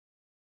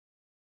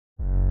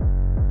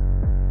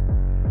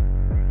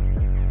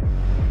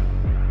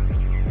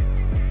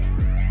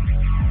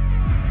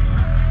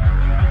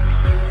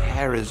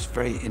hair is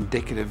very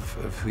indicative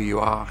of who you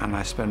are, and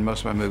I spend most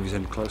of my movies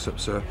in close-up,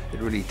 so it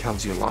really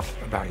tells you a lot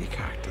about your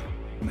character.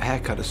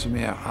 Haircutters, for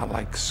me, are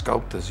like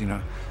sculptors, you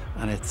know,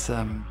 and it's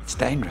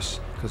dangerous,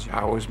 because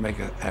I always make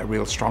a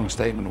real strong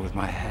statement with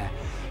my hair.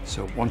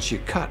 So once you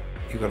cut,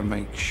 you've got to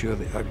make sure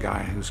that that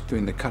guy who's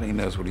doing the cutting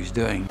knows what he's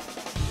doing.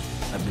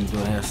 I've been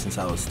doing hair since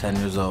I was 10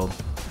 years old.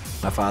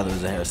 My father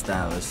was a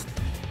hairstylist.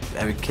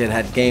 Every kid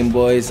had Game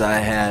Boys. I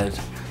had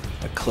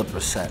a clipper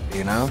set,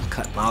 you know,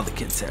 cutting all the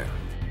kids' hair.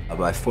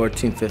 By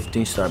 14,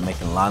 15, started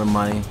making a lot of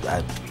money. I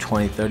had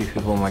 20, 30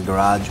 people in my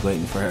garage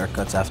waiting for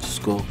haircuts after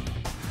school.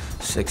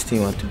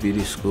 16, went to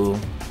beauty school.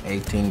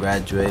 18,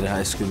 graduated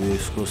high school beauty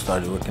school,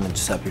 started working at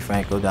Giuseppe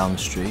Franco down the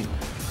street.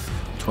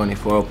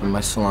 24, opened my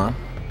salon,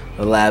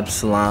 the Lab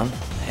Salon,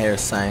 hair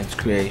science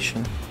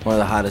creation. One of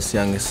the hottest,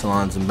 youngest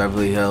salons in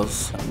Beverly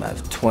Hills. I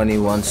have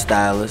 21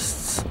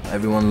 stylists.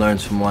 Everyone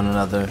learns from one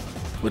another,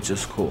 which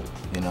is cool,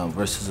 you know,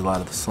 versus a lot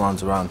of the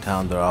salons around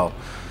town, the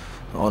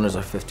owners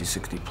are 50,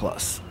 60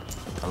 plus.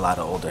 A lot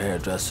of older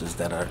hairdressers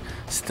that are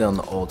still in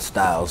the old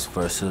styles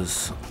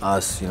versus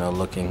us, you know,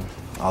 looking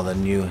all the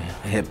new,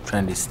 hip,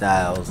 trendy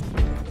styles.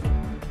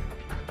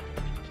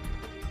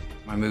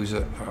 My movies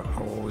are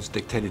always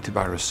dictated to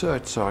by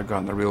research, so I go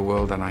out in the real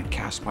world and I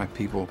cast my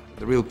people.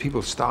 The real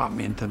people start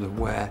me in terms of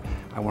where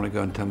I want to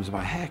go in terms of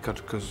my haircut,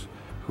 because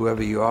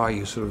whoever you are,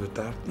 you sort of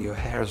adapt. Your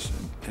hair is,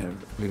 believe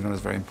it or not,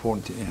 is very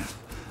important to you.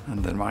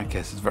 And in my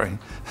case, it's very,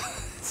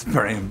 it's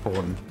very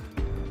important.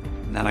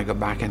 And then I go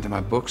back into my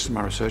books and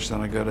my research,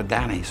 then I go to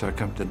Danny. So I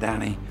come to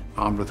Danny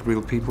armed with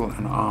real people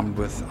and armed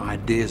with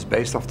ideas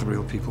based off the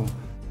real people.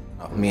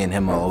 Me and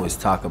him will always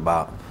talk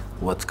about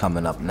what's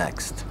coming up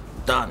next.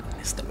 Done,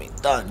 it's to be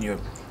done, you're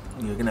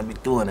gonna be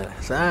doing it.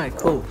 I said, all right,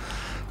 cool.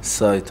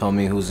 So he told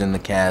me who's in the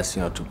cast,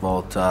 you know,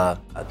 Travolta,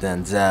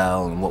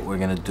 Denzel, and what we're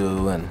gonna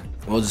do, and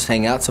we'll just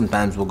hang out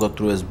sometimes, we'll go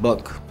through his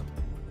book.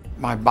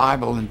 My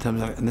Bible, in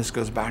terms of, and this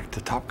goes back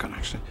to Top Gun,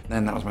 actually.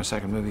 Then that was my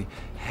second movie.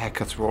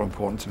 Haircuts were all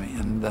important to me,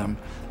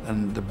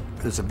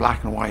 there's a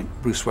black and white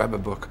Bruce Weber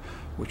book,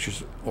 which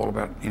is all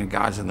about, you know,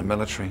 guys in the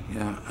military,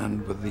 yeah,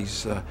 and with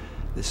these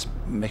this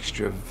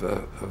mixture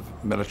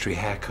of military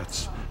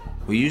haircuts.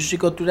 We usually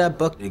go through that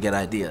book to get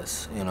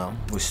ideas, you know.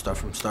 We start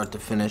from start to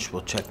finish.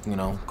 We'll check, you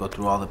know, go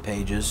through all the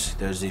pages.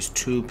 There's these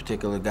two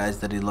particular guys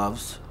that he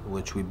loves,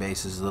 which we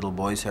base his little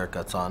boy's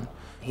haircuts on.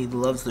 He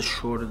loves the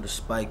shorter, the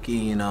spiky,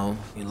 you know.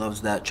 He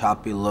loves that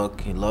choppy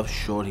look. He loves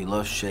short, he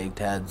loves shaved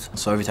heads.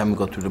 So every time we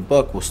go through the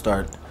book, we'll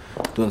start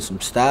doing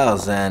some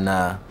styles, and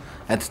at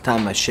the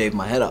time I shaved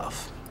my head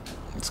off.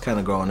 It's kind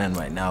of growing in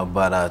right now,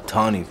 but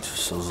Tony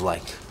just was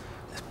like,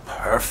 it's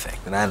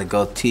perfect. And I had a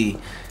goatee.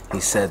 He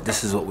said,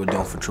 this is what we're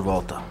doing for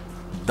Travolta.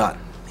 Done.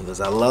 He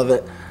goes, I love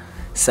it.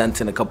 Sent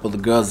in a couple of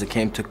the girls that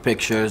came, took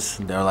pictures.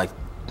 They're like,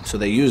 so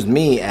they used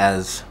me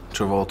as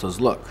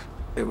Travolta's look.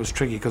 It was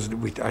tricky because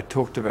I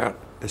talked about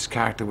this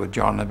character with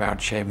John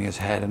about shaving his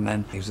head, and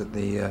then he was at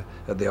the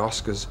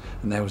Oscars,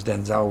 and there was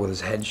Denzel with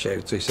his head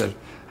shaved. So he said,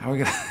 how are we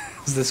gonna,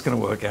 is this gonna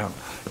work out?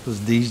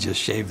 Because Dee's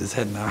just shaved his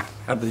head now.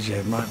 How did he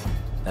shave mine?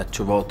 That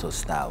Travolta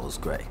style was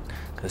great,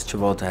 because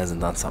Travolta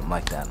hasn't done something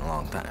like that in a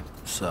long time.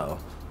 So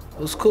it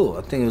was cool.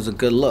 I think it was a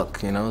good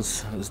look, you know,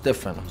 it was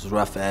different. It was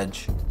rough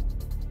edge.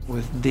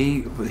 With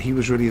Dee, he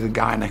was really the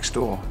guy next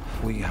door.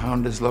 We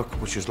honed his look,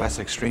 which is less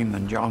extreme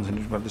than John's,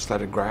 and just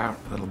let it grow out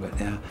a little bit,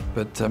 yeah.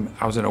 But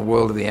I was in a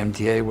world of the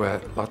MTA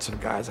where lots of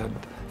guys had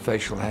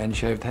facial hair and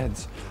shaved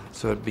heads,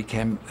 so it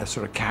became a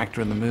sort of character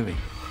in the movie.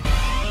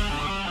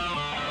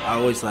 I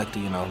always like to,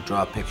 you know,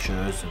 draw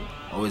pictures and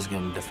always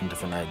give them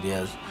different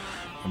ideas.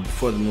 And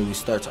before the movie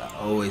starts, I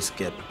always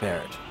get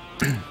prepared.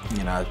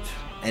 You know,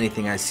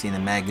 anything I see in the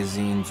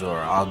magazines, or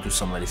I'll do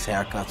somebody's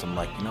haircuts, I'm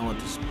like, you know what,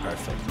 this is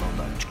perfect.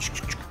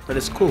 But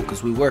it's cool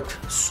because we worked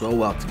so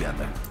well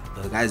together.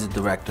 The guy's a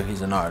director, he's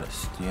an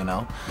artist, you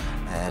know?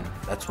 And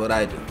that's what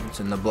I do,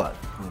 it's in the blood.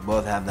 We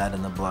both have that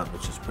in the blood,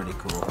 which is pretty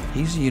cool.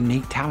 He's a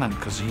unique talent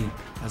because he,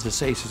 as I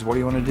say, he says, what do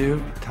you want to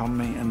do? Tell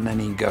me, and then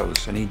he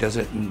goes, and he does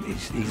it, and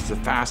he's the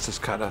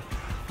fastest cutter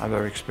I've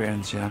ever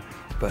experienced, yeah,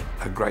 but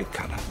a great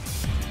cutter.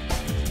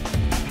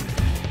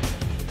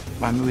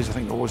 My movies, I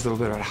think, are always a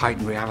little bit about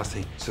heightened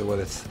reality. So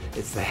whether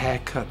it's the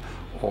haircut,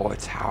 or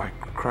it's how I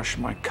crush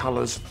my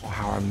colors, or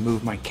how I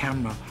move my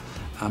camera,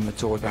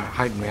 it's all about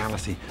heightened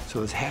reality. So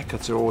those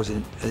haircuts are always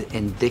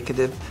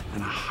indicative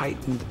and a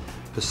heightened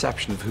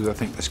perception of who I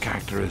think this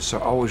character is. So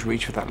I always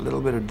reach for that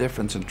little bit of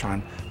difference and try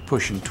and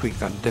push and tweak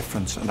that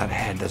difference, and that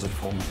hair does it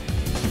for me.